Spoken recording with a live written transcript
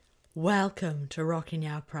Welcome to Rocking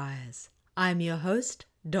Our Priors. I'm your host,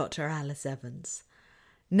 Dr. Alice Evans.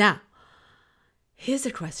 Now, here's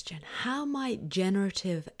a question. How might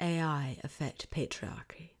generative AI affect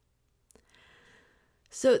patriarchy?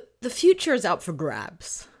 So, the future is up for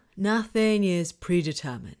grabs. Nothing is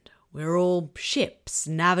predetermined. We're all ships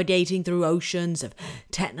navigating through oceans of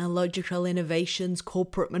technological innovations,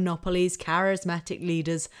 corporate monopolies, charismatic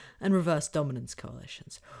leaders, and reverse dominance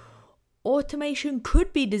coalitions. Automation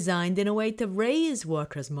could be designed in a way to raise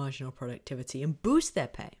workers' marginal productivity and boost their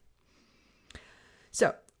pay.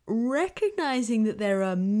 So, recognizing that there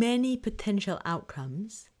are many potential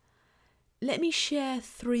outcomes, let me share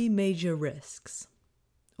three major risks.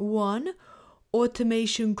 1,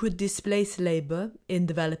 automation could displace labor in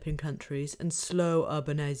developing countries and slow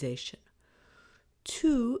urbanization.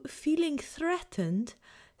 2, feeling threatened,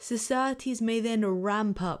 societies may then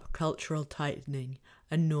ramp up cultural tightening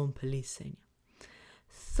and norm policing.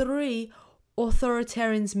 3,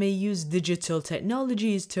 authoritarians may use digital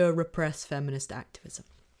technologies to repress feminist activism.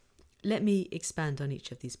 Let me expand on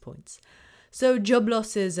each of these points. So, job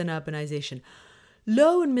losses and urbanization.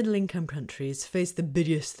 Low and middle income countries face the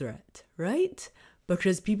biggest threat, right?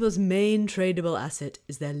 Because people's main tradable asset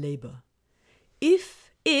is their labor.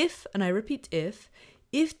 If, and I repeat if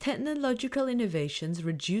technological innovations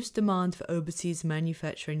reduce demand for overseas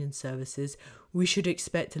manufacturing and services, we should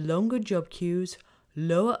expect longer job queues,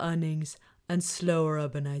 lower earnings, and slower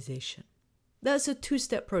urbanization. That's a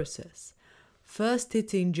two-step process. First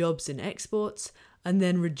hitting jobs in exports, and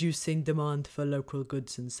then reducing demand for local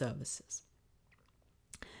goods and services.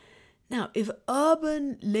 Now, if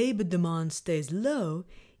urban labor demand stays low,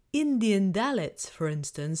 Indian Dalits, for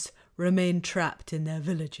instance, remain trapped in their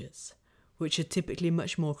villages, which are typically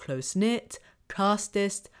much more close-knit,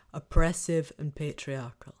 casteist, oppressive, and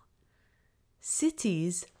patriarchal.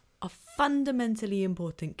 Cities are fundamentally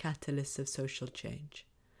important catalysts of social change.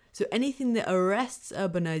 So anything that arrests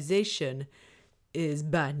urbanization is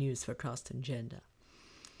bad news for caste and gender.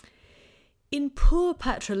 In poor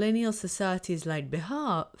patrilineal societies like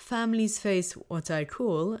Bihar, families face what I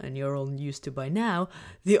call, and you're all used to by now,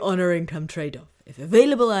 the honor-income trade-off. If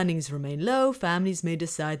available earnings remain low, families may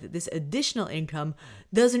decide that this additional income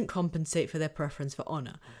doesn't compensate for their preference for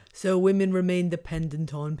honor, so women remain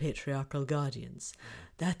dependent on patriarchal guardians.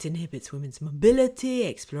 That inhibits women's mobility,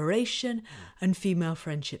 exploration, and female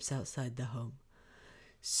friendships outside the home.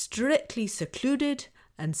 Strictly secluded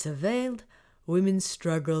and surveilled, women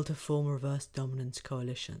struggle to form reverse dominance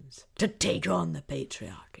coalitions to take on the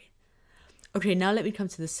patriarchy. Okay, now let me come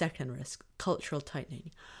to the second risk, cultural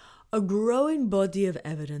tightening. A growing body of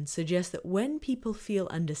evidence suggests that when people feel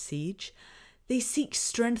under siege, they seek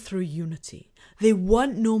strength through unity. They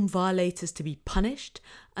want norm violators to be punished,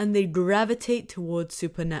 and they gravitate towards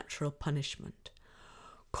supernatural punishment.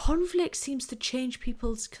 Conflict seems to change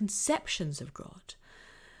people's conceptions of God.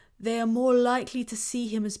 They are more likely to see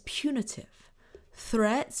him as punitive.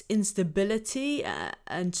 Threats, instability,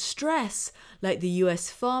 and stress, like the US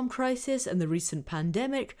farm crisis and the recent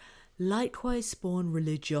pandemic, likewise spawn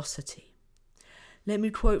religiosity. Let me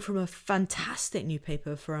quote from a fantastic new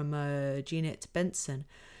paper from Jeanette Benson.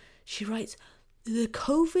 She writes, "The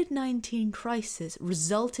COVID-19 crisis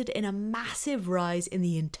resulted in a massive rise in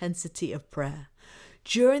the intensity of prayer.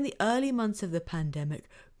 During the early months of the pandemic,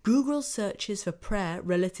 Google searches for prayer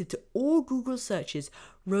relative to all Google searches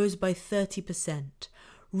rose by 30%,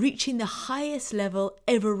 reaching the highest level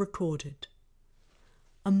ever recorded.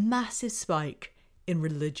 A massive spike in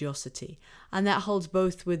religiosity, and that holds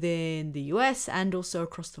both within the US and also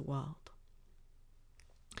across the world."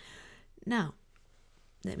 Now,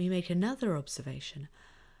 let me make another observation.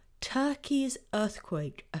 Turkey's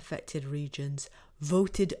earthquake-affected regions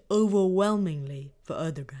voted overwhelmingly for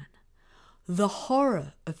Erdogan. The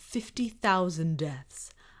horror of 50,000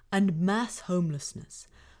 deaths and mass homelessness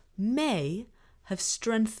may have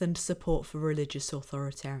strengthened support for religious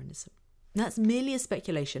authoritarianism. That's merely a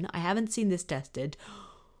speculation. I haven't seen this tested,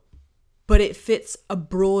 but it fits a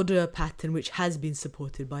broader pattern which has been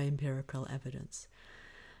supported by empirical evidence.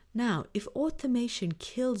 Now, if automation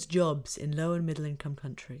kills jobs in low and middle income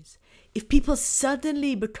countries, if people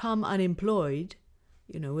suddenly become unemployed,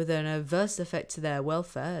 with an adverse effect to their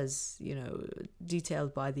welfare, as,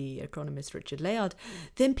 detailed by the economist Richard Layard,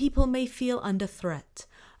 then people may feel under threat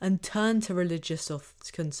and turn to religious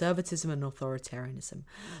conservatism and authoritarianism.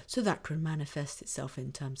 So that could manifest itself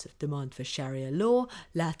in terms of demand for Sharia law,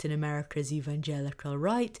 Latin America's evangelical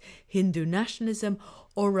right, Hindu nationalism,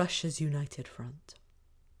 or Russia's United Front.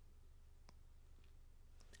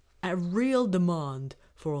 A real demand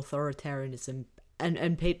for authoritarianism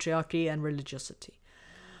and patriarchy and religiosity.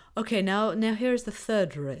 Okay, now here's the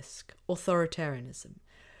third risk, authoritarianism.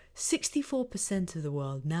 64% of the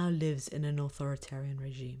world now lives in an authoritarian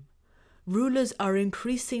regime. Rulers are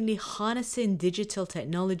increasingly harnessing digital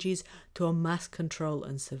technologies to amass control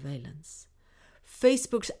and surveillance.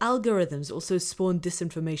 Facebook's algorithms also spawn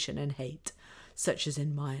disinformation and hate, such as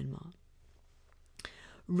in Myanmar.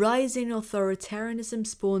 Rising authoritarianism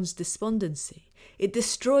spawns despondency. It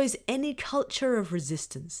destroys any culture of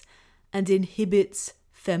resistance and inhibits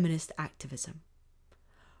feminist activism.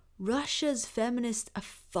 Russia's feminists are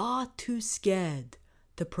far too scared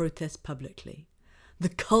to protest publicly. The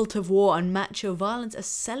cult of war and macho violence are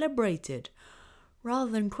celebrated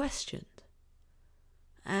rather than questioned.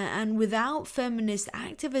 And without feminist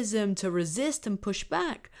activism to resist and push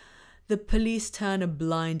back, the police turn a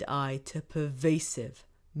blind eye to pervasive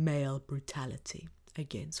male brutality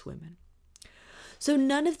against women. So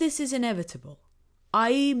none of this is inevitable.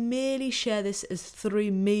 I merely share this as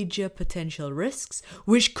 3 major potential risks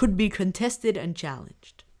which could be contested and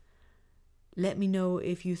challenged. Let me know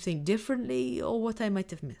if you think differently or what I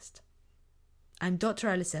might have missed. I'm Dr.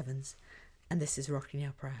 Alice Evans, and this is Rocking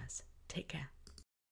Our Prayers. Take care.